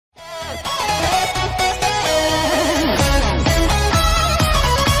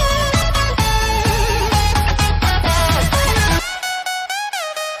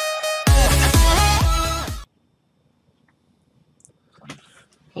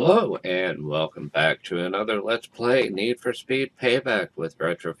Hello and welcome back to another Let's Play Need for Speed Payback with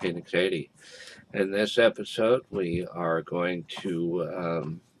Retro Phoenix 80. In this episode, we are going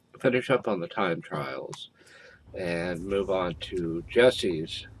to finish up on the time trials and move on to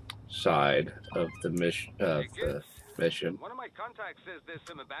Jesse's side of the mission. One of my contacts says there's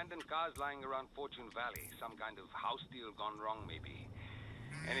some abandoned cars lying around Fortune Valley. Some kind of house deal gone wrong, maybe.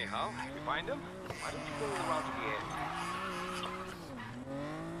 Anyhow, if you find them, why don't you go the route to the end?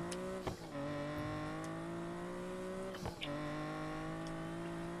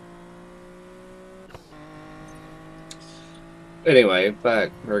 Anyway,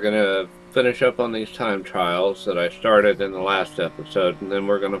 back. We're going to finish up on these time trials that I started in the last episode, and then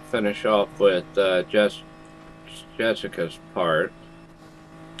we're going to finish off with Jessica's part.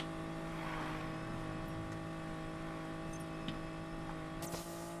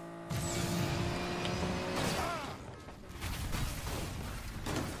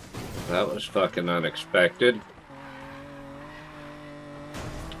 That was fucking unexpected.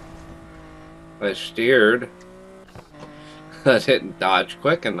 I steered. I didn't dodge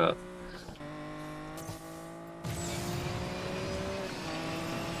quick enough.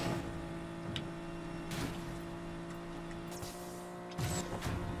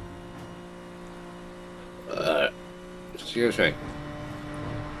 Excuse me.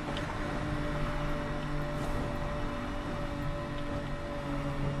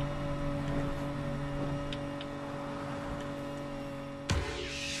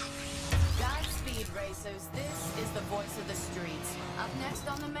 Godspeed, racers. This is the voice of the streets. Up next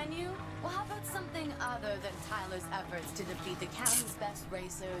on the menu, well, how about something other than Tyler's efforts to defeat the county's best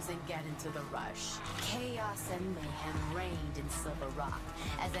racers and get into the rush? Chaos and mayhem reigned in Silver Rock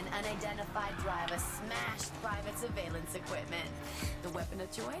as an unidentified driver smashed private surveillance equipment. The weapon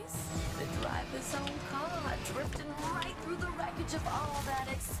of choice? The driver's own car, drifting right through the wreckage of all that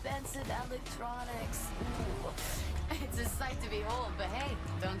expensive electronics. Ooh. It's a sight to behold, but hey,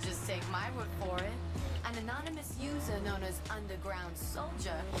 don't just take my word for it. An anonymous user known as Underground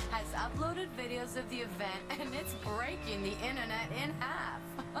Soldier has uploaded videos of the event, and it's breaking the internet in half.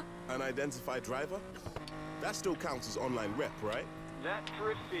 Unidentified driver? That still counts as online rep, right? That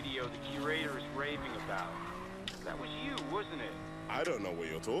drift video the curator is raving about. That was you, wasn't it? I don't know what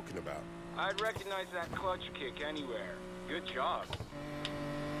you're talking about. I'd recognize that clutch kick anywhere. Good job.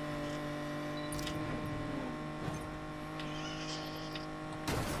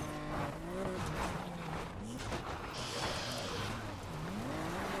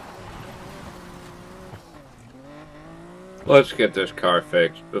 Let's get this car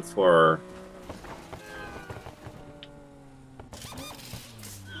fixed before...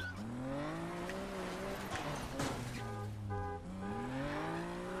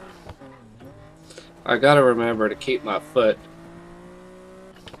 I gotta remember to keep my foot,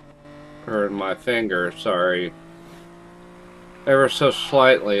 or my finger, sorry, ever so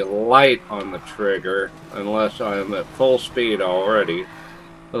slightly light on the trigger, unless I'm at full speed already.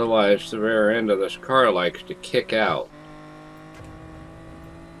 Otherwise, the rear end of this car likes to kick out.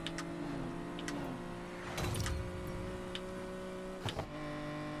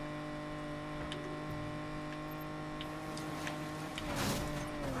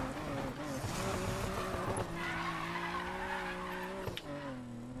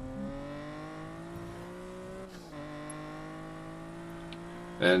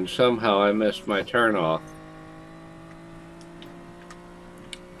 And somehow I missed my turn off.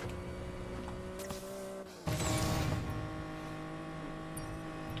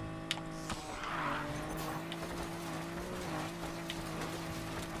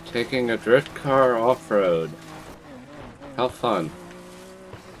 Taking a drift car off-road. How fun.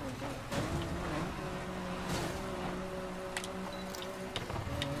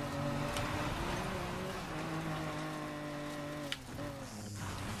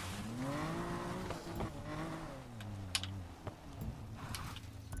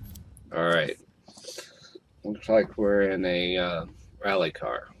 Alright. Looks like we're in a rally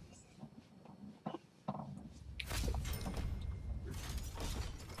car.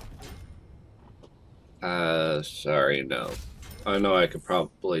 Sorry, no. I know I could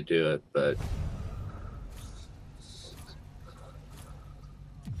probably do it, but...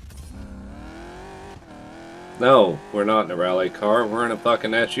 No, we're not in a rally car, we're in a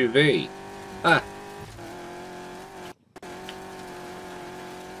fucking SUV. Ha!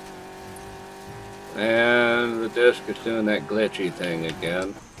 And the disc is doing that glitchy thing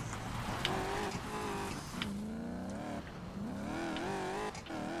again.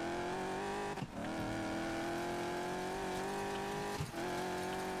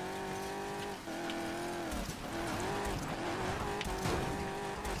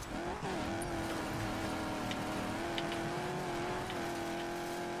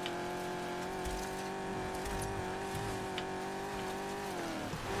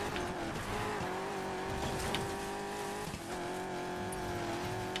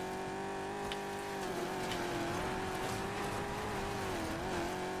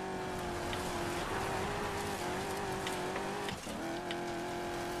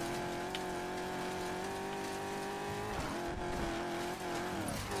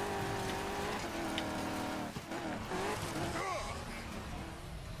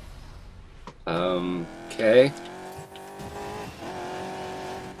 Okay.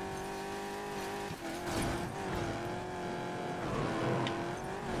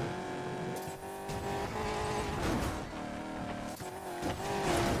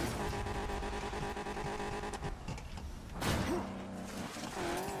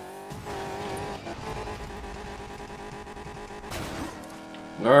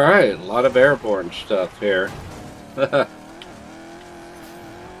 Alright, a lot of airborne stuff here.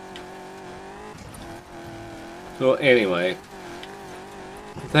 So anyway,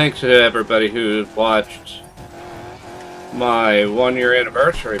 thanks to everybody who watched my 1-year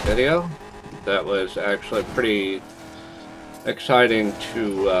anniversary video. That was actually pretty exciting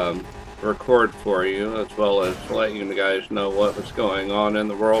to record for you, as well as let you guys know what was going on in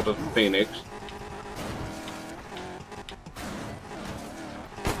the world of Phoenix.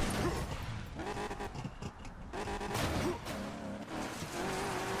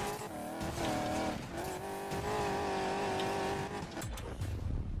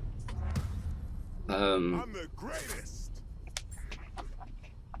 I'm the greatest.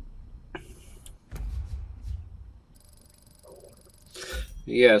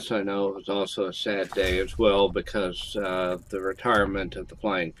 Yes, I know it was also a sad day as well because the retirement of the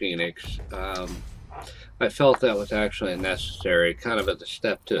Flying Phoenix. I felt that was actually necessary, kind of as a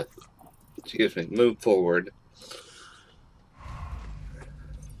step to, excuse me, move forward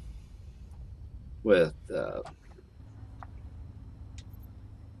with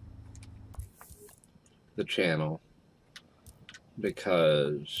the channel,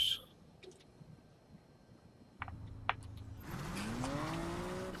 because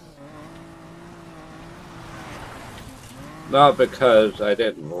not because I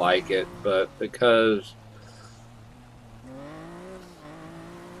didn't like it, but because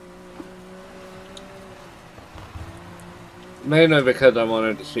mainly because I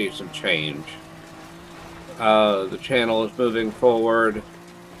wanted to see some change. The channel is moving forward.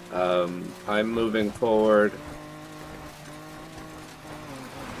 I'm moving forward.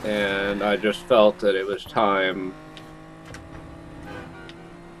 And I just felt that it was time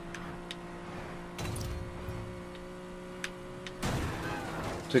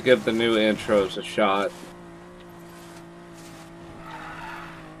to give the new intros a shot.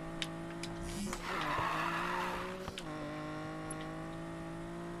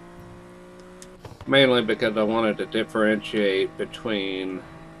 Mainly because I wanted to differentiate between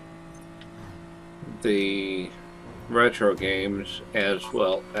the retro games as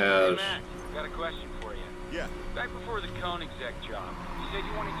well as... Hey Max, got a question for you. Yeah. Back before the Cone exec job, you said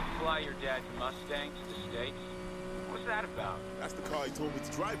you wanted to fly your dad's Mustang to the States. What's that about? That's the car he told me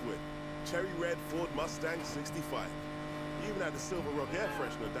to drive with. Cherry red Ford Mustang 65. He even had the silver rock air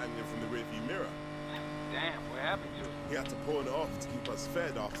freshener dangling from the rearview mirror. Damn, what happened to it? He had to pawn it off to keep us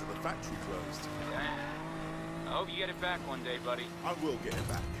fed after the factory closed. Damn. I hope you get it back one day, buddy. I will get it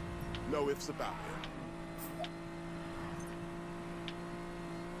back. No ifs about it.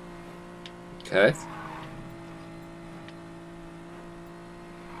 Okay.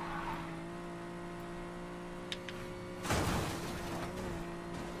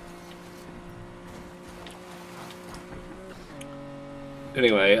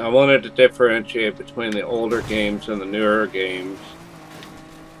 Anyway, I wanted to differentiate between the older games and the newer games.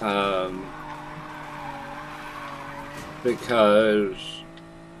 Because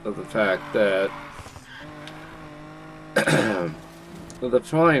of the fact that the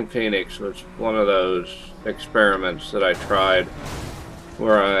Flying Phoenix was one of those experiments that I tried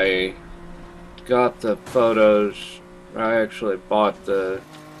where I got the photos. I actually bought the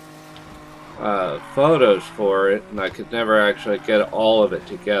photos for it, and I could never actually get all of it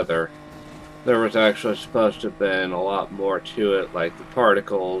together. There was actually supposed to have been a lot more to it, like the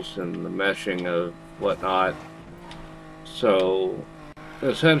particles and the meshing of whatnot. So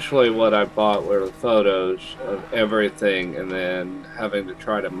essentially what I bought were the photos of everything, and then having to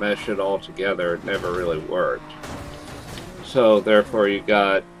try to mesh it all together never really worked. So therefore you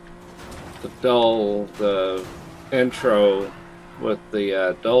got the intro with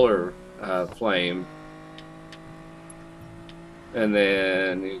the duller flame, and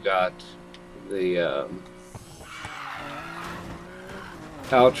then you got the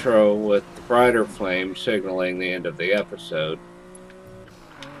outro with the brighter flame signaling the end of the episode.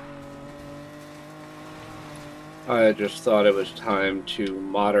 I just thought it was time to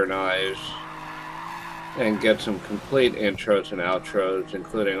modernize and get some complete intros and outros,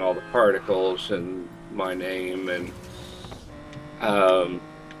 including all the particles and my name and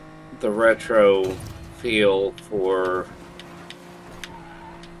the retro feel for...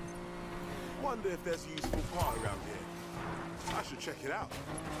 Wonder if there's a useful part around here. I should check it out.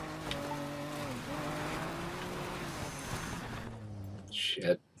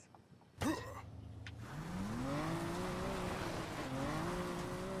 Shit.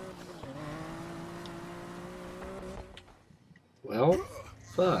 Well,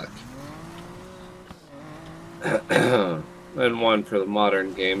 fuck. And one for the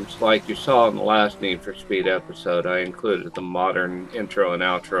modern games. Like you saw in the last Need for Speed episode, I included the modern intro and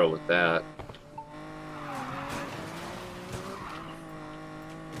outro with that.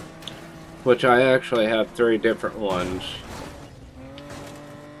 Which I actually have 3 different ones.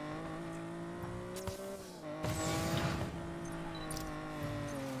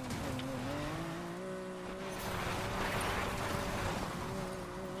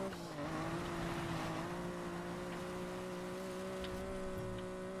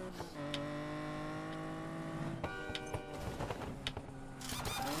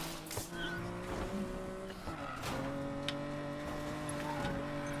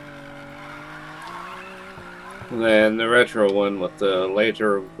 And then the retro one with the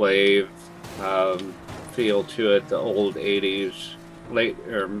laser wave feel to it, the old 80s,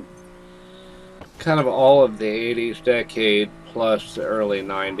 kind of all of the 80s decade plus the early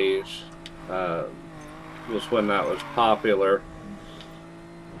 90s was when that was popular.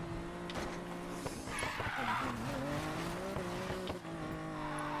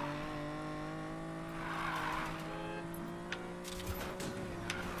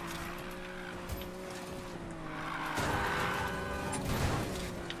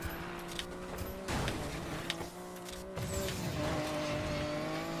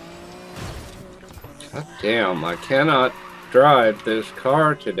 God damn, I cannot drive this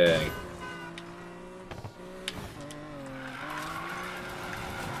car today.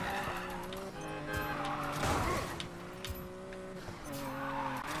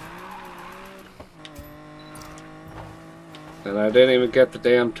 And I didn't even get the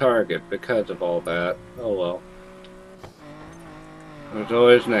damn target because of all that. Oh well. There's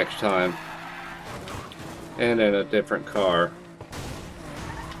always next time. And in a different car.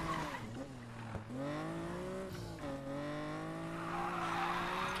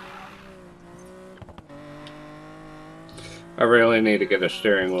 I really need to get a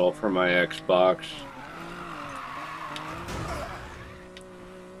steering wheel for my Xbox.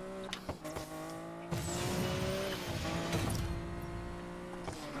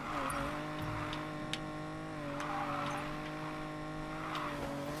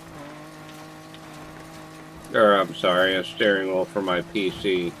 Or, I'm sorry, a steering wheel for my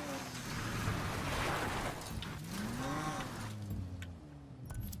PC.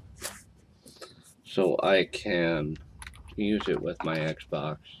 So I can use it with my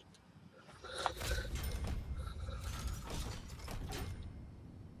Xbox.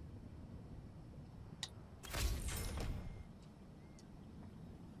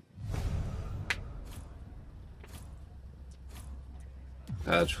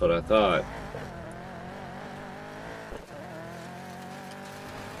 That's what I thought.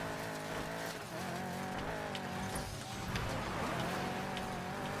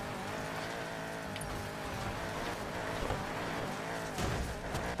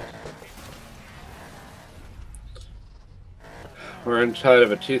 We're inside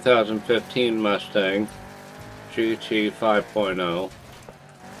of a 2015 Mustang GT 5.0.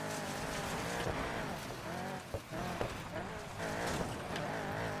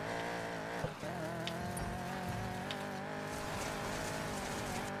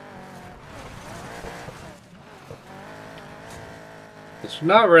 It's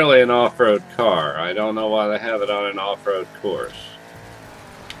not really an off-road car. I don't know why they have it on an off-road course.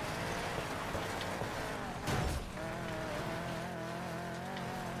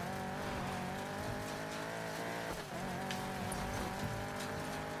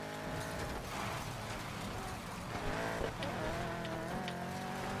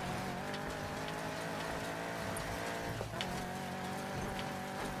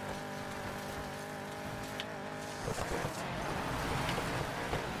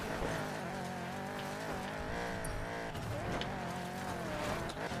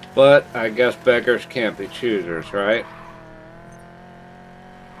 But I guess beggars can't be choosers, right?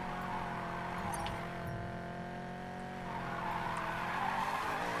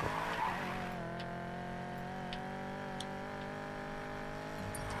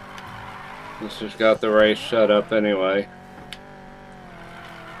 This has got the race set up anyway.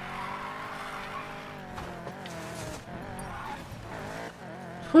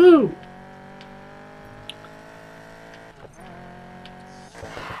 Whew!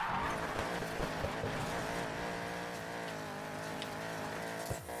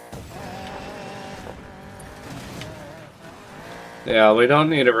 Yeah, we don't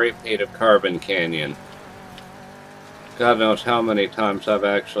need a repeat of Carbon Canyon. God knows how many times I've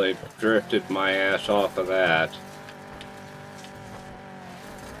actually drifted my ass off of that.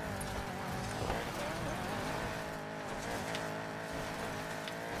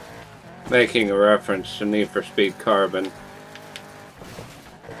 Making a reference to Need for Speed Carbon.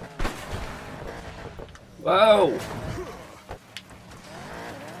 Whoa!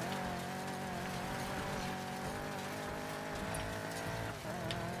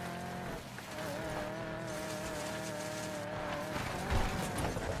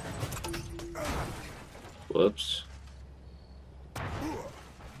 Whoops.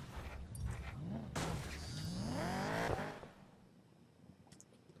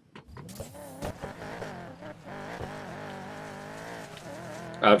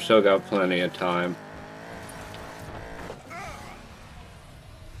 I've still got plenty of time.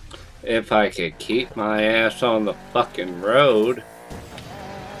 If I could keep my ass on the fucking road.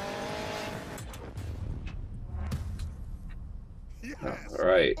 Yes.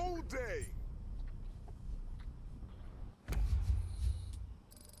 Alright. All day.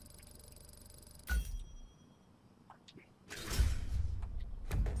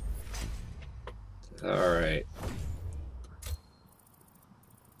 Alright.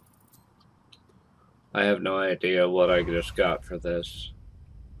 I have no idea what I just got for this.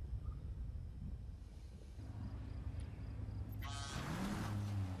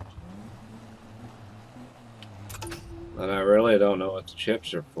 And I really don't know what the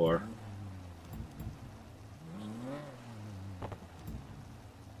chips are for.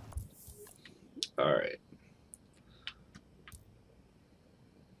 Alright.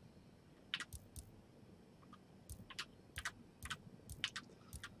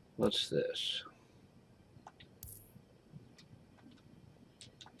 What's this?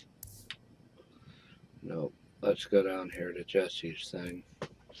 Nope. Let's go down here to Jesse's thing.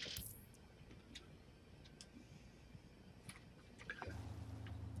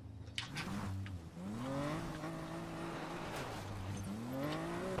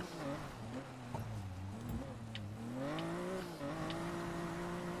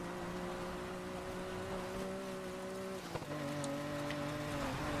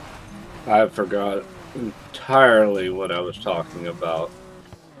 I forgot entirely what I was talking about.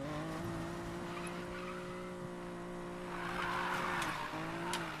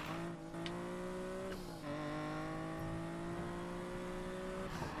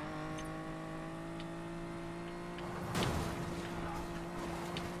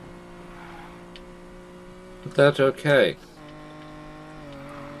 But that's okay.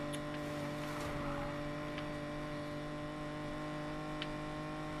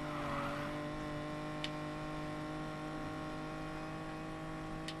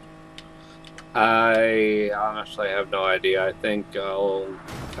 I honestly have no idea. I think I'll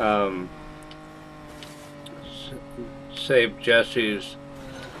save Jesse's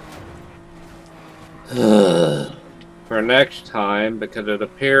for next time, because it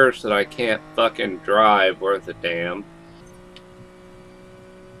appears that I can't fucking drive worth a damn.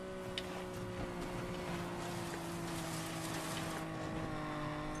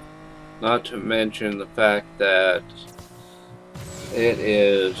 Not to mention the fact that it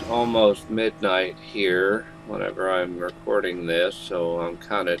is almost midnight here whenever I'm recording this, so I'm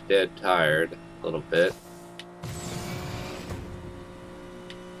kind of dead tired a little bit.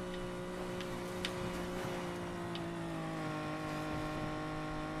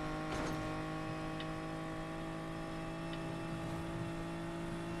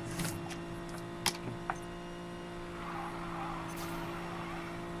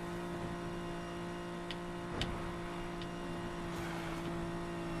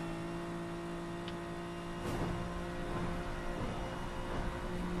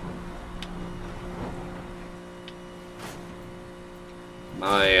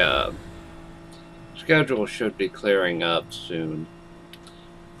 My schedule should be clearing up soon.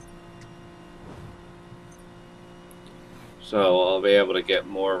 So I'll be able to get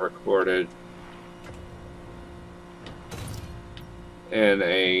more recorded in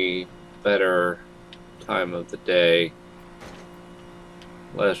a better time of the day.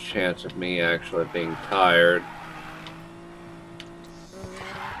 Less chance of me actually being tired.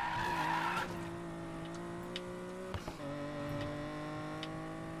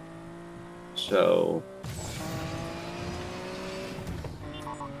 So...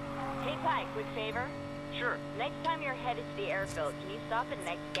 Hey Ty, quick favor? Sure. Next time you're headed to the airfield, can you stop at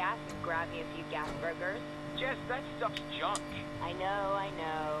Next Gas and grab me a few gas burgers? Jess, that stuff's junk. I know.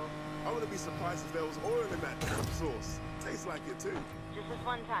 I wouldn't be surprised if there was oil in that damn sauce. Tastes like it too. Just this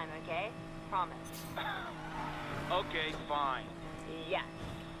one time, okay? Promise. Okay, fine. Yes.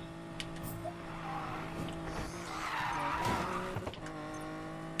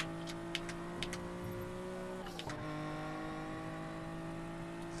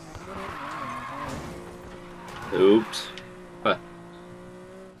 Oops. Huh.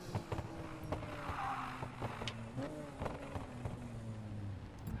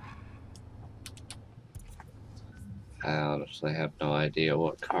 I honestly have no idea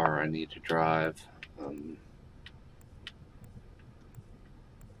what car I need to drive.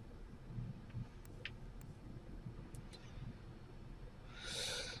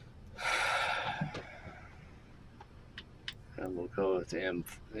 And we'll go with the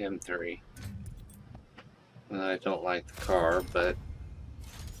M3. I don't like the car, but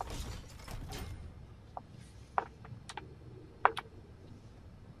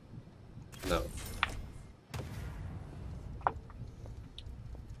no.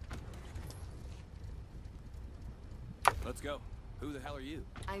 Let's go. Who the hell are you?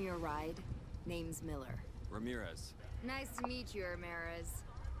 I'm your ride. Name's Miller. Ramirez. Nice to meet you, Ramirez.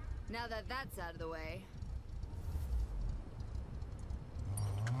 Now that that's out of the way.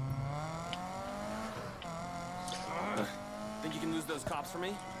 Think you can lose those cops for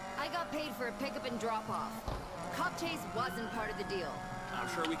me? I got paid for a pickup and drop-off. Cop chase wasn't part of the deal. I'm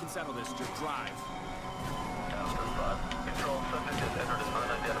sure we can settle this. Just drive. Control, subject has entered an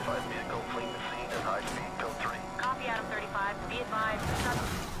unidentified vehicle, fleeing the scene at high speed, code 3. Copy, Adam 35. Be advised.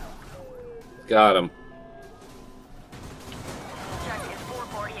 Got him. Check is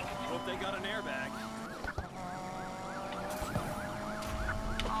 440 and Hope they got an airbag.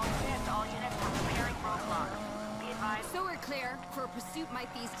 all units are preparing roadblocks. Be advised. So we're clear, for pursuit my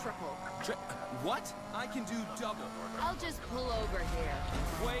fees triple. What? I can do double. I'll just pull over here.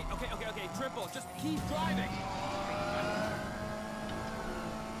 Wait, okay, triple. Just keep driving.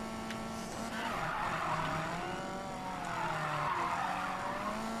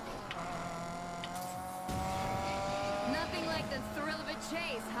 Nothing like the thrill of a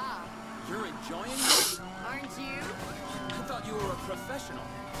chase, huh? You're enjoying this? Aren't you? I thought you were a professional.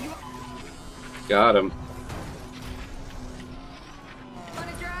 Got him.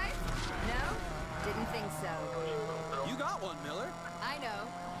 Wanna drive? No? Didn't think so. You got one, Miller. I know.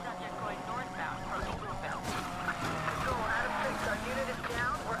 Subject going northbound, approaching Bluebell. Control, Adam 6, our unit is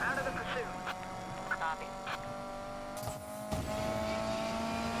down. We're out of the pursuit. Copy.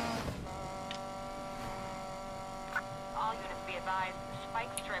 All units be advised.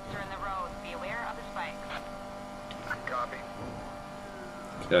 Spike strips are in the road. Be aware of the spikes. Copy.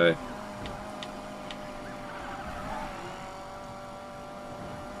 Okay.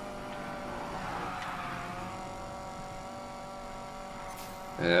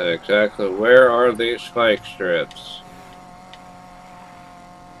 And exactly where are these spike strips?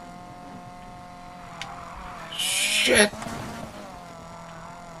 Shit!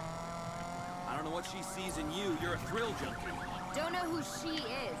 I don't know what she sees in you. You're a thrill junkie. Don't know who she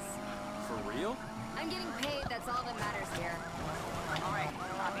is. For real? I'm getting paid, that's all that matters here. All right.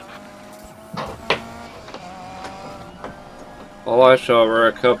 Copy. All I saw were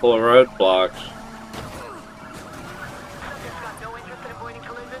a couple of roadblocks. Subject's got no interest in avoiding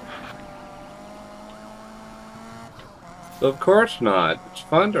collisions. Of course not. It's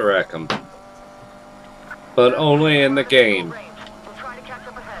fun to wreck them. But only in the game. We'll try to catch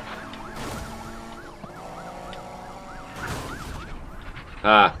up ahead.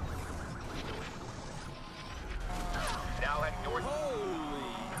 Ah. Now at north. Holy.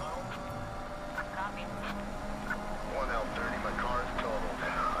 Copy. 1L30, my car is totaled.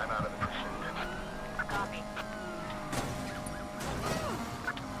 I'm out of the pursuit. Copy.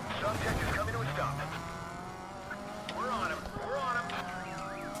 Subject is coming to a stop. We're on him. We're on him.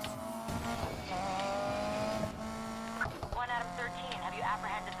 1 Adam 13. Have you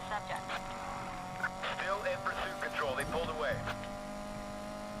apprehended the subject? Still in pursuit, control. They pulled away.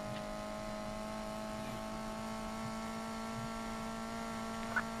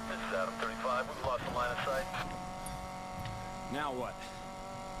 This is Adam 35. We've lost the line of sight. Now what?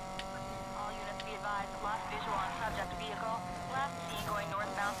 All units be advised. Lost visual on subject vehicle. Last seen going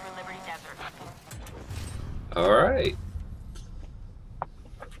northbound through Liberty Desert. Alright.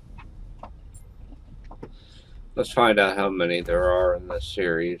 Let's find out how many there are in this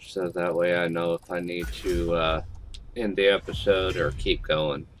series, so that way I know if I need to end the episode or keep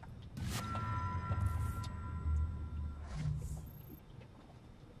going.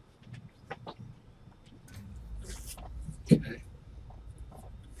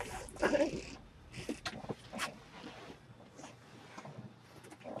 Okay.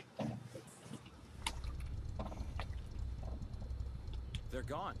 They're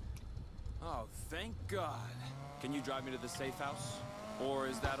gone. Oh, thank God. Can you drive me to the safe house? Or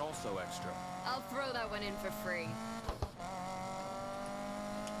is that also extra? I'll throw that one in for free.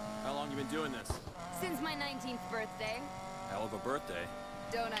 How long you been doing this? Since my 19th birthday. Hell of a birthday.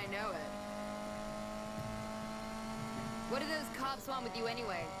 Don't I know it? What do those cops want with you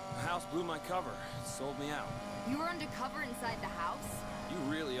anyway? The house blew my cover. It sold me out. You were undercover inside the house? You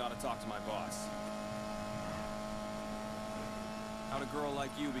really ought to talk to my boss. How'd a girl like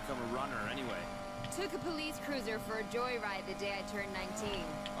you become a runner anyway? Took a police cruiser for a joyride the day I turned 19.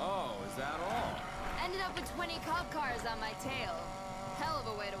 Oh, is that all? Ended up with 20 cop cars on my tail. Hell of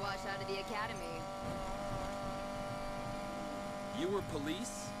a way to wash out of the academy. You were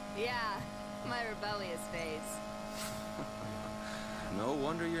police? Yeah, my rebellious phase. No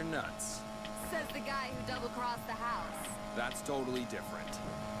wonder you're nuts. Says the guy who double-crossed the house. That's totally different.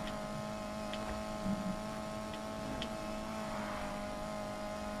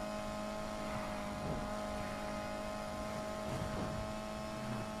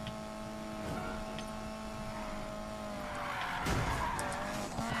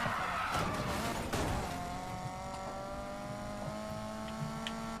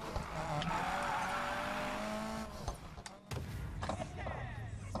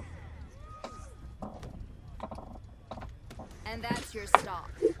 And that's your stop.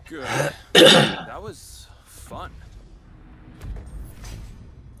 Good. That was fun.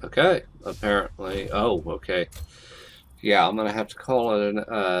 Okay, apparently. Oh, okay. Yeah, I'm gonna have to call it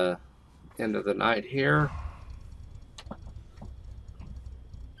an end of the night here.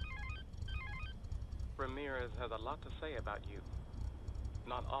 Ramirez has a lot to say about you.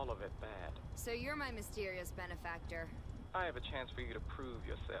 Not all of it bad. So you're my mysterious benefactor. I have a chance for you to prove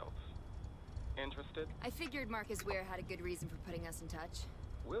yourself. Interested? I figured Marcus Weir had a good reason for putting us in touch.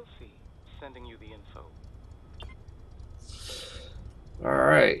 We'll see. Sending you the info.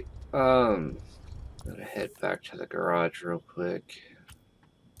 Alright. I'm gonna head back to the garage real quick.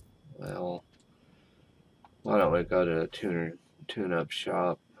 Well, why don't we go to the tune-up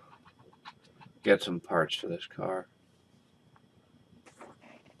shop, get some parts for this car.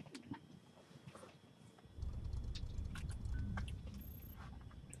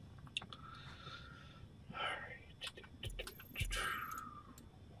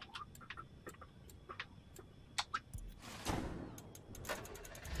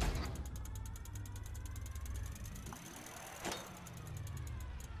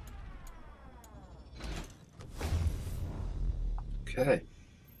 Okay.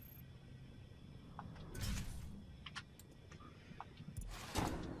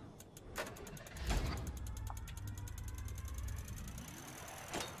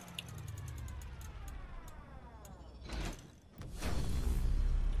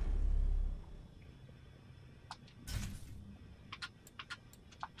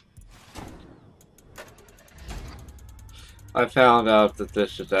 I found out that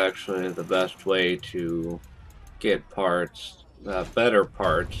this is actually the best way to get parts, better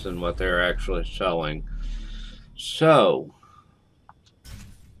parts than what they're actually selling. So,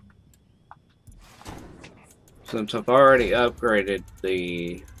 since I've already upgraded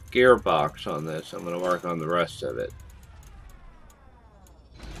the gearbox on this, I'm going to work on the rest of it.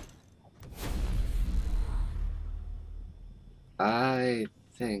 I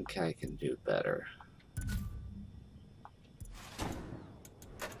think I can do better.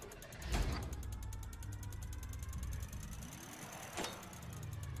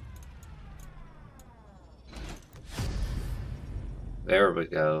 There we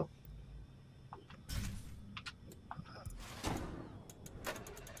go.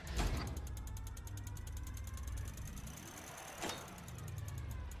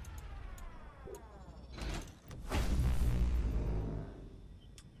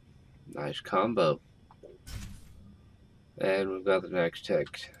 Nice combo. And we've got the next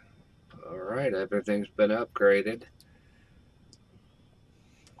tick. Alright, everything's been upgraded.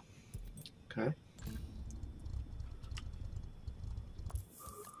 Okay.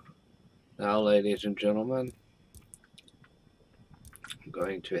 Now, ladies and gentlemen, I'm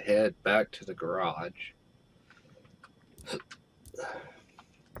going to head back to the garage.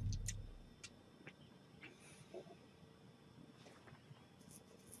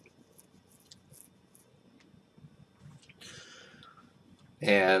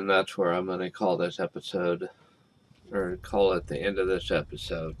 And that's where I'm going to call this episode, or call it the end of this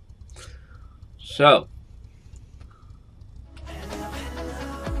episode. So,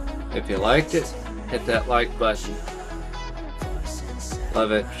 if you liked it, hit that like button.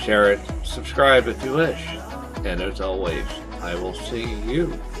 Love it, share it, subscribe if you wish. And as always, I will see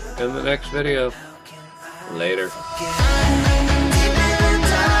you in the next video. Later.